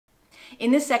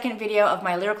In this second video of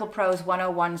my Lyrical Prose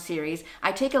 101 series,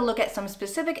 I take a look at some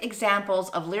specific examples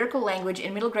of lyrical language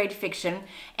in middle grade fiction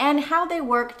and how they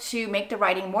work to make the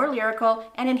writing more lyrical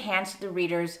and enhance the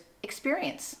reader's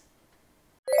experience.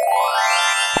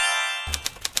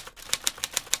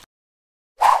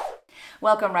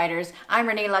 Welcome, writers. I'm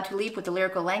Renee with the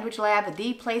Lyrical Language Lab,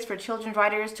 the place for children's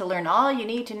writers to learn all you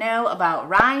need to know about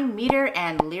rhyme, meter,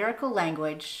 and lyrical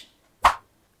language.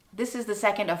 This is the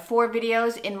second of 4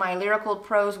 videos in my Lyrical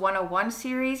Prose 101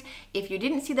 series. If you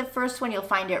didn't see the first one, you'll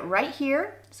find it right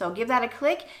here. So give that a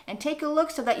click and take a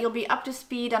look so that you'll be up to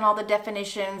speed on all the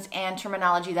definitions and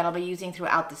terminology that I'll be using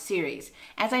throughout the series.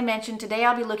 As I mentioned, today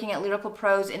I'll be looking at lyrical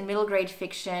prose in middle grade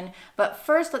fiction, but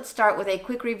first let's start with a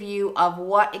quick review of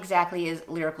what exactly is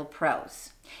lyrical prose.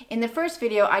 In the first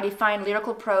video, I defined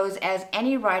lyrical prose as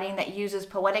any writing that uses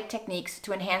poetic techniques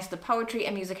to enhance the poetry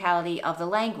and musicality of the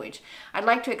language. I'd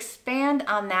like to expand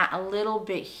on that a little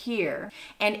bit here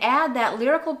and add that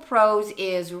lyrical prose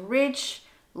is rich,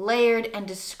 layered, and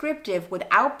descriptive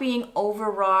without being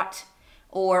overwrought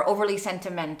or overly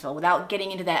sentimental, without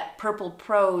getting into that purple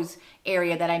prose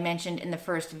area that I mentioned in the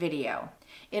first video.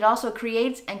 It also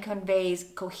creates and conveys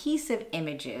cohesive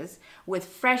images with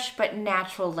fresh but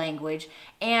natural language,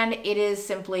 and it is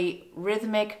simply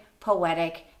rhythmic,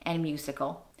 poetic, and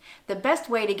musical. The best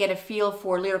way to get a feel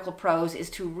for lyrical prose is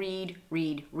to read,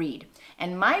 read, read.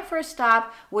 And my first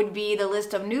stop would be the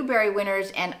list of NEWBERY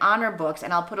winners and honor books,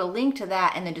 and I'll put a link to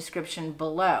that in the description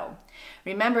below.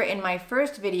 Remember, in my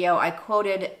first video, I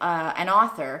quoted an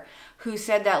author who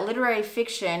said that literary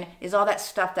fiction is all that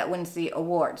stuff that wins the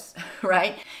awards,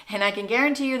 right? And I can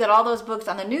guarantee you that all those books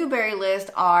on the NEWBERY list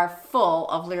are full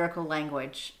of lyrical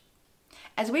language.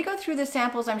 As we go through the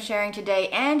samples I'm sharing today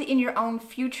and in your own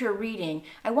future reading,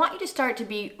 I want you to start to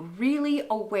be really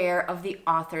aware of the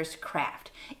author's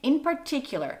craft. In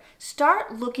particular,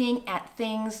 start looking at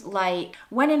things like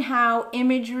when and how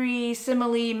imagery,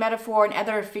 simile, metaphor, and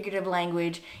other figurative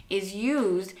language is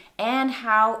used and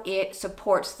how it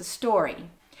supports the story.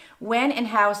 When and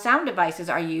how sound devices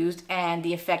are used and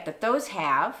the effect that those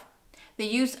have. The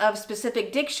use of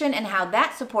specific diction and how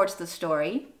that supports the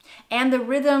story, and the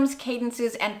rhythms,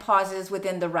 cadences, and pauses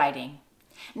within the writing.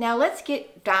 Now let's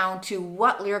get down to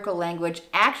what lyrical language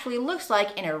actually looks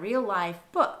like in a real-life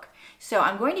book. So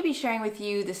I'm going to be sharing with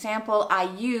you the sample I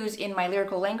use in my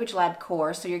Lyrical Language Lab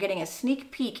course, so you're getting a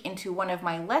sneak peek into one of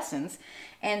my lessons,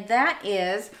 and that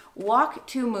is Walk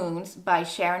 2 Moons by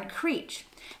Sharon Creech.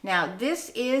 Now, this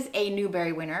is a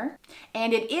NEWBERY winner,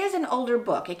 and it is an older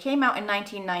book. It came out in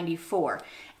 1994.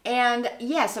 And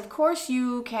yes, of course,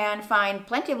 you can find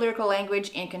plenty of lyrical language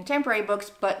in contemporary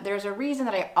books, but there's a reason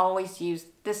that I always use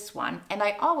this one, and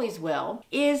I always will,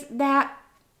 is that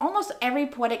almost every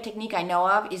poetic technique I know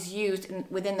of is used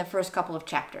within the first couple of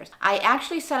chapters. I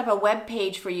actually set up a web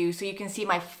page for you so you can see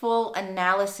my full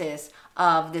analysis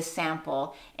of this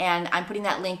sample, and I'm putting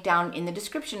that link down in the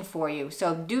description for you.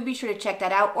 So do be sure to check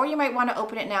that out, or you might want to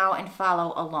open it now and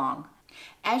follow along.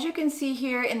 As you can see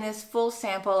here in this full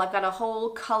sample, I've got a whole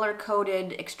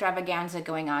color-coded extravaganza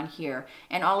going on here,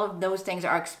 and all of those things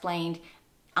are explained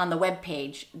on the web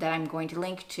page that I'm going to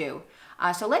link to.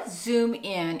 So let's zoom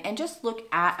in and just look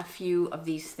at a few of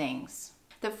these things.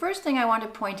 The first thing I want to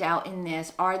point out in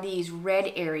this are these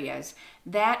red areas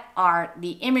that are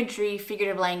the imagery,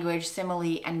 figurative language,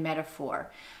 simile, and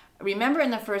metaphor. Remember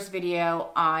in the first video,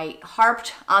 I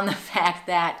harped on the fact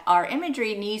that our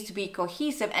imagery needs to be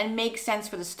cohesive and make sense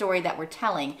for the story that we're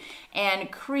telling.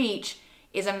 And Creech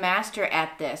is a master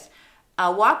at this.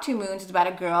 Walk 2 Moons is about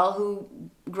a girl who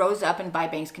grows up in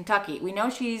Banks, Kentucky. We know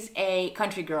she's a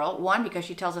country girl, one, because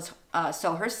she tells us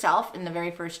so herself in the very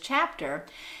first chapter.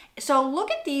 So look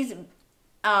at these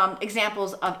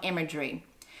examples of imagery.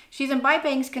 She's in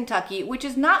Banks, Kentucky, which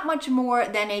is not much more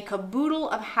than a caboodle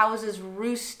of houses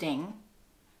roosting.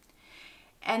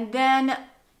 And then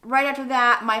right after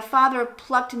that, my father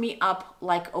plucked me up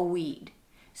like a weed.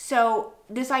 So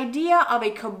this idea of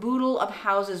a caboodle of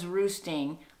houses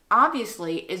roosting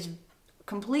obviously is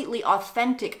completely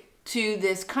authentic to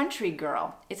this country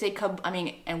girl. It's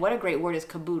and what a great word is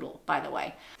caboodle, by the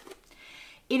way.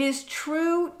 It is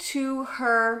true to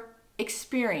her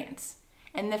experience.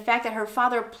 And the fact that her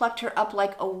father plucked her up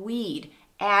like a weed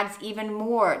adds even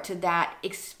more to that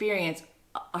experience,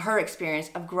 her experience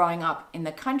of growing up in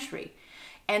the country.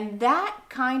 And that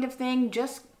kind of thing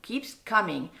just keeps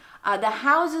coming. The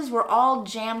houses were all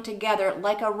jammed together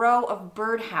like a row of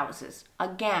birdhouses.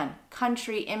 Again,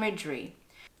 country imagery.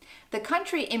 The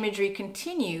country imagery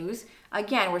continues.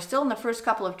 Again, we're still in the first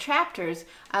couple of chapters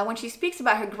when she speaks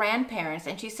about her grandparents,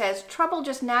 and she says, trouble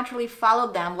just naturally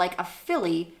followed them like a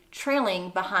filly trailing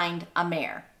behind a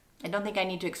mare. I don't think I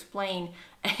need to explain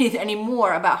any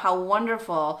more about how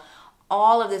wonderful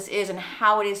all of this is and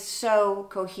how it is so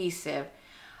cohesive.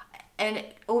 And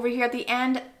over here at the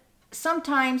end,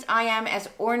 sometimes I am as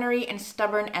ornery and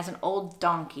stubborn as an old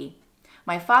donkey.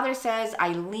 My father says I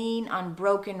lean on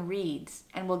broken reeds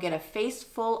and will get a face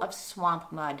full of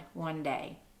swamp mud one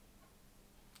day.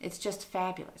 It's just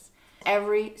fabulous.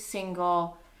 Every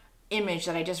single image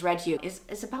that I just read to you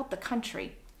is about the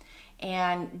country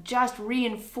and just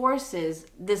reinforces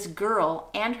this girl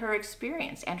and her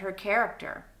experience and her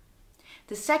character.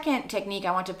 The second technique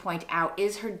I want to point out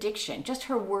is her diction, just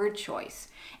her word choice,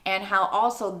 and how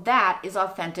also that is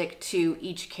authentic to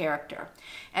each character.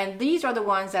 And these are the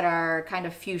ones that are kind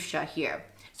of fuchsia here.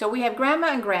 So we have Grandma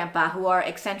and Grandpa, who are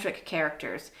eccentric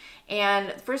characters. And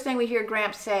the first thing we hear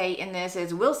Gramps say in this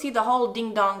is, "We'll see the whole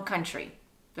ding-dong country."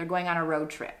 They're going on a road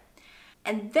trip.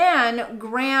 And then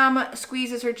Gram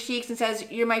squeezes her cheeks and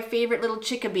says, "You're my favorite little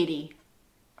chickabiddy."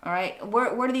 All right,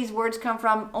 where do these words come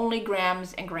from? Only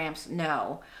Grams and Gramps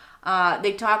know.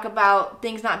 They talk about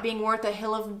things not being worth a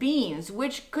hill of beans,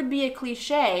 which could be a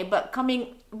cliche, but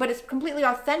it's completely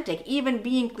authentic, even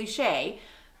being cliche,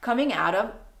 coming out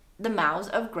of the mouths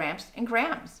of Gramps and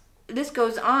Grams. This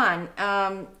goes on.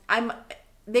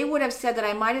 They would have said that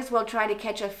I might as well try to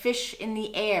catch a fish in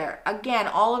the air. Again,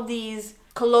 all of these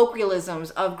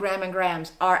colloquialisms of Gram and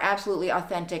Grams are absolutely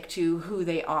authentic to who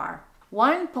they are.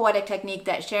 One poetic technique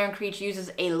that Sharon Creech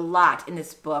uses a lot in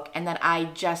this book and that I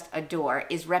just adore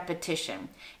is repetition.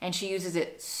 And she uses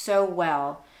it so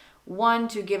well. One,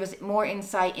 to give us more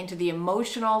insight into the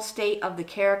emotional state of the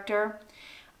character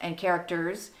and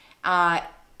characters.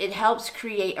 It helps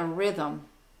create a rhythm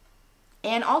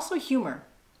and also humor.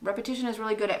 Repetition is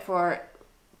really good for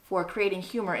creating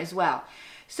humor as well.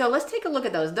 So let's take a look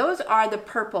at those. Those are the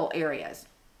purple areas.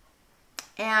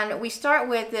 And we start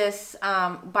with this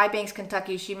Bybanks,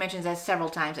 Kentucky. She mentions that several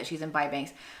times that she's in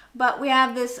Bybanks. But we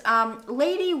have this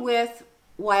lady with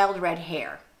wild red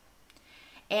hair.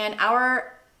 And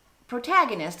our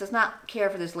protagonist does not care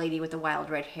for this lady with the wild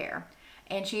red hair.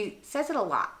 And she says it a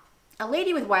lot. A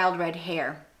lady with wild red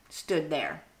hair stood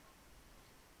there.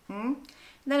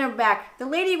 Then her back, the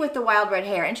lady with the wild red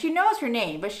hair, and she knows her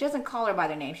name, but she doesn't call her by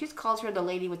their name. She just calls her the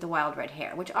lady with the wild red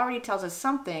hair, which already tells us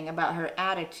something about her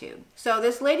attitude. So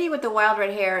this lady with the wild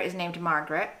red hair is named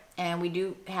Margaret, and we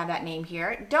do have that name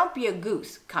here. Don't be a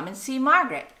goose. Come and see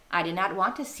Margaret. I did not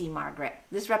want to see Margaret.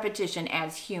 This repetition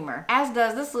adds humor, as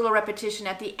does this little repetition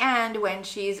at the end when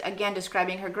she's again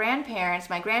describing her grandparents.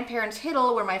 My grandparents'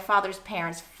 hiddle were my father's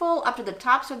parents, full up to the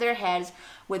tops of their heads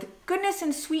with goodness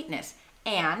and sweetness,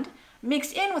 and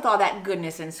mixed in with all that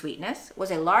goodness and sweetness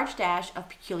was a large dash of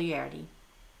peculiarity.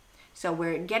 So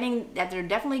we're getting that they're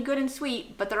definitely good and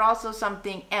sweet, but they're also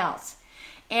something else.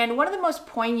 And one of the most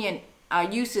poignant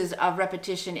uses of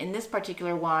repetition in this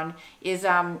particular one is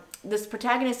this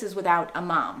protagonist is without a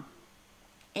mom.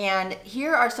 And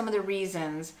here are some of the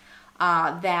reasons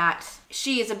that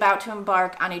she is about to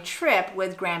embark on a trip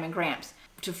with Gram and Gramps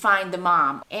to find the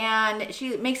mom. And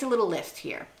she makes a little list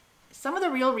here. Some of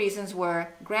the real reasons were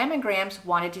Gram and Gramps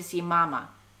wanted to see Mama,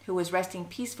 who was resting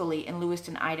peacefully in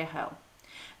Lewiston, Idaho.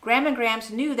 Gram and Gramps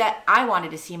knew that I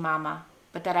wanted to see Mama,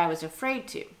 but that I was afraid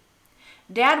to.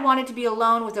 Dad wanted to be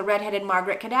alone with the red-headed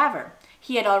Margaret Cadaver.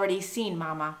 He had already seen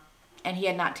Mama, and he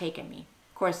had not taken me.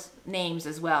 Of course, names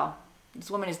as well. This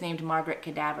woman is named Margaret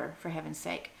Cadaver, for heaven's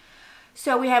sake.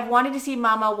 So we have wanted to see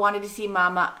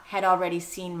Mama, had already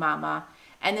seen Mama.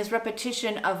 And this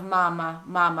repetition of Mama,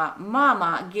 Mama,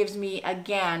 Mama gives me,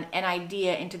 again, an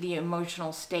idea into the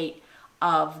emotional state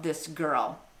of this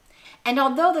girl. And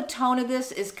although the tone of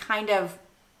this is kind of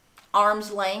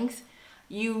arm's length,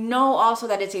 you know also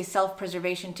that it's a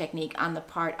self-preservation technique on the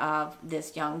part of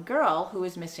this young girl who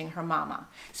is missing her mama.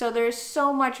 So there's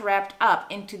so much wrapped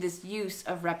up into this use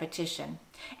of repetition.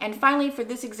 And finally, for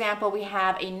this example, we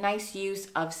have a nice use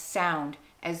of sound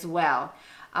as well.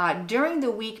 During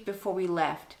the week before we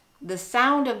left, the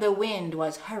sound of the wind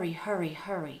was hurry, hurry,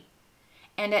 hurry.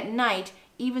 And at night,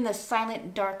 even the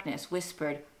silent darkness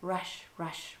whispered, rush,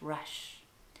 rush, rush.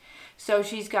 So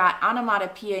she's got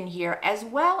onomatopoeia in here as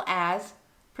well as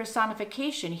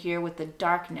personification here with the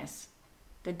darkness.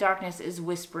 The darkness is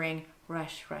whispering,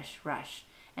 rush, rush, rush.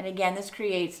 And again, this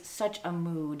creates such a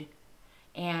mood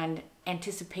and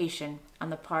anticipation on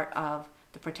the part of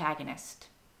the protagonist.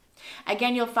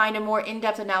 Again, you'll find a more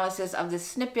in-depth analysis of this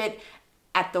snippet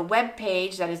at the web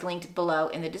page that is linked below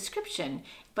in the description.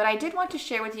 But I did want to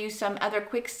share with you some other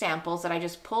quick samples that I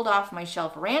just pulled off my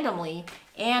shelf randomly,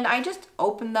 and I just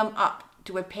opened them up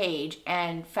to a page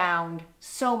and found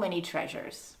so many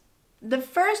treasures. The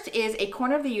first is A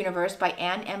Corner of the Universe by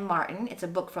Anne M. Martin. It's a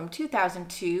book from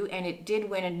 2002, and it did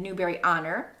win a Newbery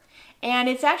honor. And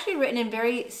it's actually written in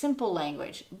very simple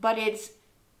language, but it's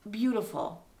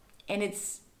beautiful, and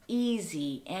it's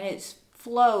easy, and it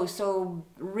flows so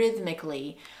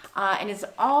rhythmically, and it's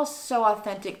all so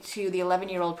authentic to the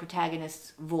 11-year-old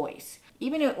protagonist's voice.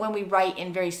 Even when we write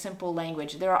in very simple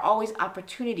language, there are always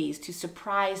opportunities to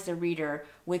surprise the reader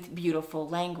with beautiful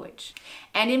language.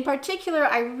 And in particular,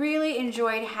 I really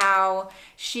enjoyed how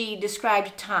she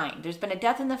described time. There's been a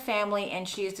death in the family, and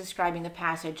she is describing the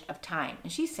passage of time.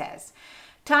 And she says,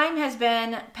 "Time has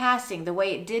been passing the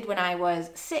way it did when I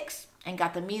was 6 and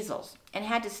got the measles and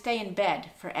had to stay in bed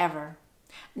forever."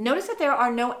 Notice that there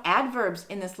are no adverbs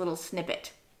in this little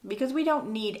snippet, because we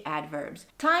don't need adverbs.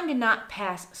 Time did not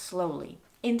pass slowly.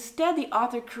 Instead, the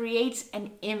author creates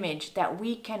an image that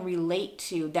we can relate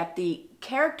to, that the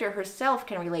character herself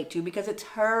can relate to, because it's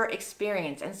her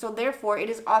experience. And so therefore, it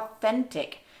is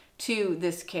authentic to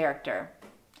this character.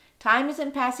 Time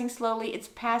isn't passing slowly, it's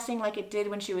passing like it did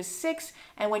when she was 6.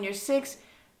 And when you're 6,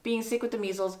 being sick with the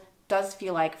measles does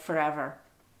feel like forever.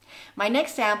 My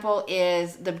next sample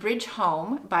is The Bridge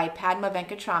Home by Padma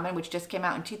Venkatraman, which just came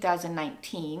out in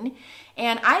 2019.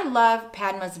 And I love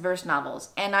Padma's verse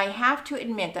novels. And I have to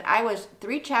admit that I was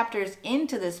 3 chapters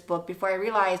into this book before I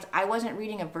realized I wasn't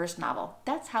reading a verse novel.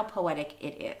 That's how poetic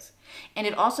it is. And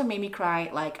it also made me cry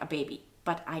like a baby.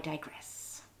 But I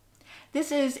digress.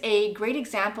 This is a great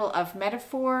example of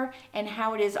metaphor and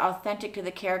how it is authentic to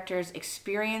the character's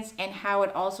experience, and how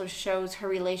it also shows her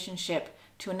relationship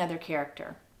to another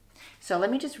character. So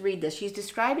let me just read this. She's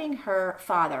describing her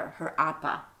father, her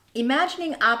Appa.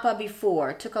 "Imagining Appa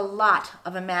before took a lot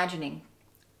of imagining.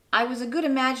 I was a good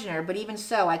imaginer, but even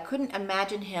so, I couldn't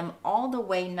imagine him all the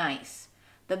way nice.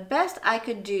 The best I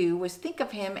could do was think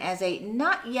of him as a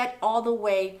not yet all the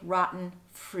way rotten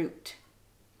fruit.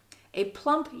 A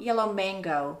plump yellow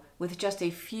mango with just a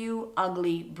few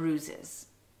ugly bruises."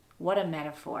 What a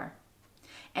metaphor.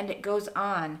 And it goes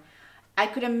on. "I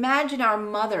could imagine our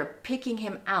mother picking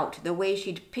him out the way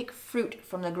she'd pick fruit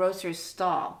from the grocer's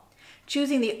stall,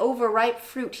 choosing the overripe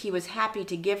fruit he was happy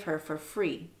to give her for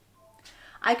free.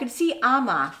 I could see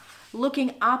Amma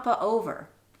looking Appa over,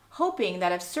 hoping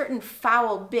that if certain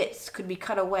foul bits could be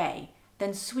cut away,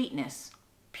 then sweetness,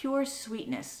 pure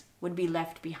sweetness, would be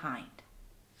left behind."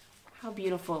 How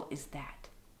beautiful is that?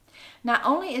 Not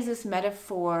only is this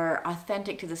metaphor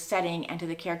authentic to the setting and to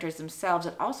the characters themselves,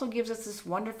 it also gives us this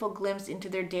wonderful glimpse into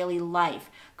their daily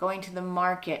life, going to the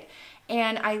market.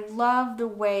 And I love the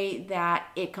way that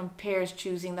it compares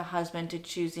choosing the husband to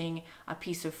choosing a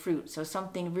piece of fruit. So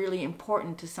something really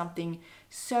important to something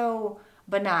so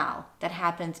banal that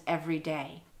happens every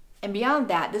day. And beyond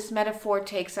that, this metaphor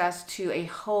takes us to a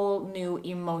whole new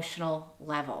emotional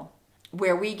level,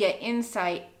 where we get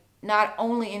insight not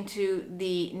only into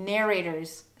the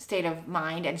narrator's state of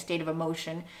mind and state of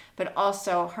emotion, but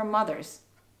also her mother's,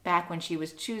 back when she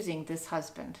was choosing this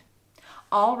husband.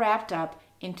 All wrapped up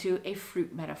into a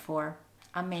fruit metaphor.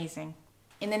 Amazing.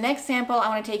 In the next sample, I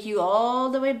want to take you all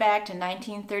the way back to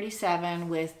 1937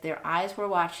 with Their Eyes Were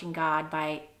Watching God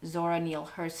by Zora Neale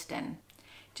Hurston.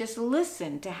 Just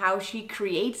listen to how she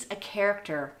creates a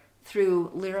character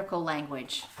through lyrical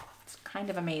language. It's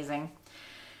kind of amazing.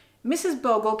 "Mrs.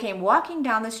 Bogle came walking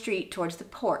down the street towards the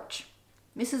porch.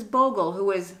 Mrs. Bogle, who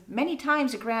was many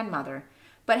times a grandmother,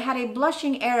 but had a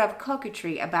blushing air of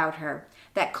coquetry about her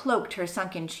that cloaked her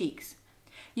sunken cheeks.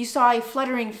 You saw a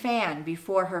fluttering fan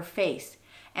before her face,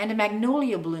 and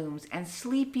magnolia blooms and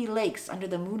sleepy lakes under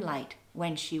the moonlight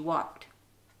when she walked.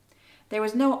 There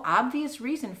was no obvious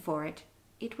reason for it.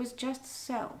 It was just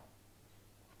so.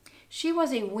 She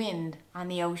was a wind on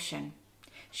the ocean.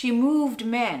 She moved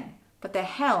men, but the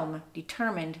helm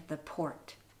determined the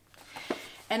port."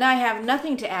 And I have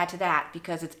nothing to add to that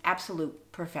because it's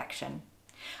absolute perfection.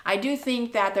 I do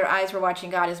think that Their Eyes Were Watching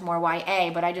God is more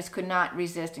YA, but I just could not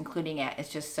resist including it. It's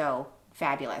just so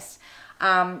fabulous.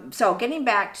 So getting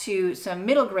back to some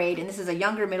middle grade, and this is a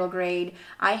younger middle grade,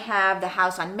 I have The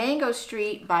House on Mango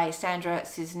Street by Sandra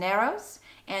Cisneros.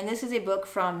 And this is a book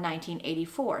from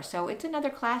 1984, so it's another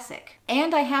classic.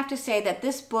 And I have to say that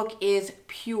this book is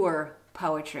pure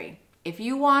poetry. If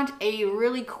you want a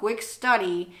really quick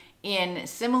study in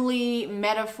simile,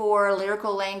 metaphor,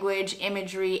 lyrical language,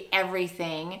 imagery,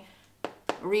 everything,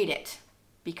 read it,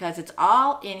 because it's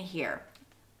all in here.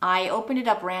 I opened it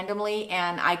up randomly,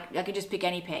 and I could just pick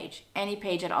any page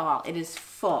at all. It is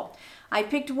full. I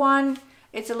picked one.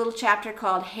 It's a little chapter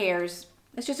called Hairs.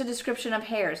 It's just a description of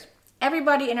hairs.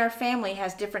 Everybody in our family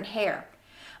has different hair.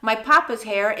 My papa's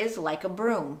hair is like a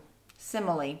broom.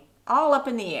 Simile, all up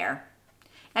in the air.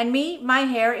 And me, my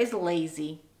hair is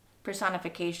lazy.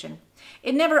 Personification.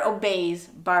 It never obeys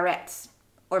barrettes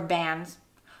or bands.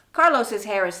 Carlos's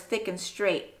hair is thick and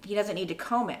straight. He doesn't need to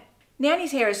comb it.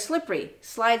 Nanny's hair is slippery,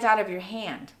 slides out of your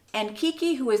hand. And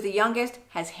Kiki, who is the youngest,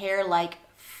 has hair like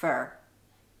fur.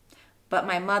 But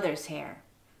my mother's hair,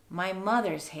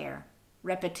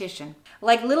 repetition.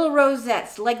 Like little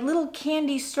rosettes, like little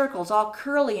candy circles, all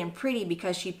curly and pretty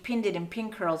because she pinned it in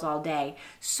pin curls all day.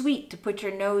 Sweet to put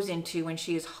your nose into when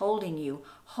she is holding you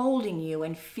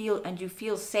and you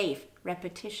feel safe.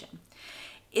 Repetition.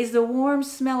 Is the warm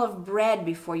smell of bread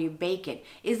before you bake it.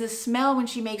 Is the smell when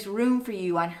she makes room for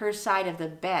you on her side of the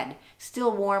bed,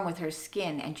 still warm with her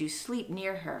skin, and you sleep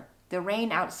near her. The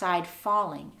rain outside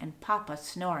falling and Papa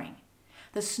snoring.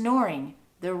 The snoring,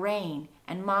 the rain,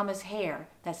 and Mama's hair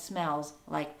that smells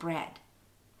like bread.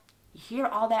 You hear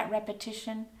all that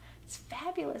repetition? It's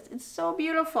fabulous. It's so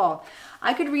beautiful.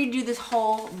 I could read you this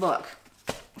whole book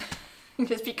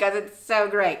just because it's so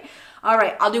great. All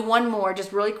right, I'll do one more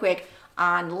just really quick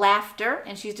on laughter,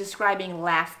 and she's describing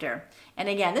laughter. And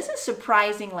again, this is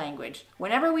surprising language.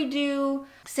 Whenever we do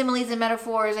similes and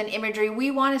metaphors and imagery, we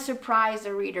want to surprise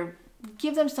the reader,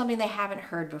 give them something they haven't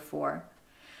heard before.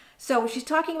 So she's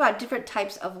talking about different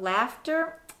types of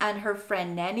laughter and her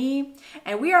friend Nenny,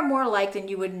 and we are more alike than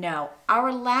you would know.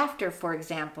 Our laughter, for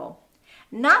example,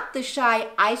 not the shy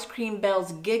ice cream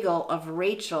bells giggle of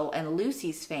Rachel and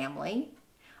Lucy's family,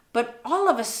 but all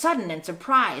of a sudden and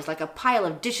surprise, like a pile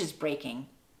of dishes breaking.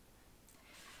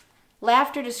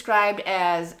 Laughter described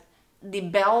as the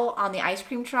bell on the ice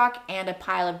cream truck and a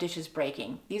pile of dishes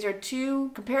breaking. These are two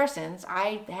comparisons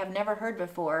I have never heard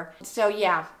before. So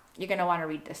yeah, you're going to want to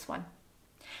read this one.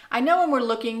 I know when we're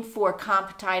looking for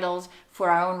comp titles for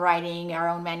our own writing, our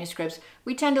own manuscripts,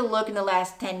 we tend to look in the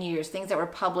last 10 years, things that were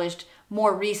published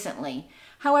more recently.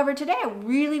 However, today I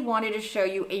really wanted to show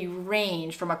you a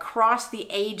range from across the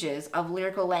ages of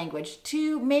lyrical language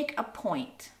to make a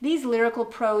point. These lyrical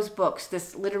prose books,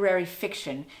 this literary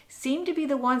fiction, seem to be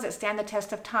the ones that stand the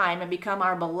test of time and become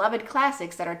our beloved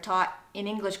classics that are taught in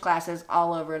English classes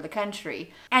all over the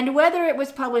country. And whether it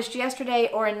was published yesterday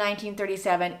or in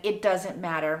 1937, it doesn't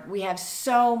matter. We have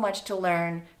so much to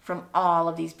learn from all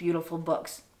of these beautiful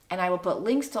books. And I will put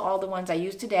links to all the ones I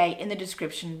used today in the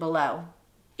description below.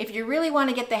 If you really want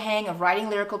to get the hang of writing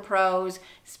lyrical prose,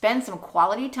 spend some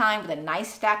quality time with a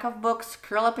nice stack of books,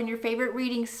 curl up in your favorite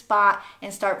reading spot,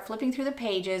 and start flipping through the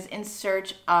pages in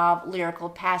search of lyrical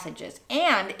passages.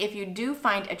 And if you do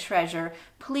find a treasure,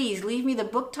 please leave me the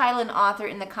book title and author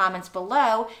in the comments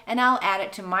below, and I'll add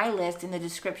it to my list in the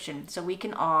description so we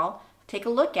can all take a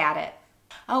look at it.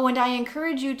 Oh, and I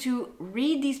encourage you to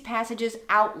read these passages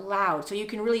out loud so you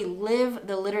can really live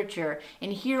the literature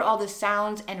and hear all the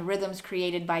sounds and rhythms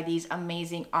created by these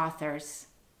amazing authors.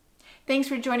 Thanks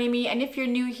for joining me, and if you're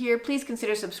new here, please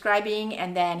consider subscribing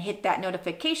and then hit that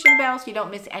notification bell so you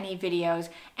don't miss any videos.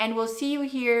 And we'll see you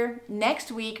here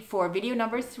next week for video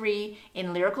number 3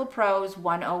 in Lyrical Prose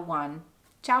 101.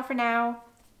 Ciao for now.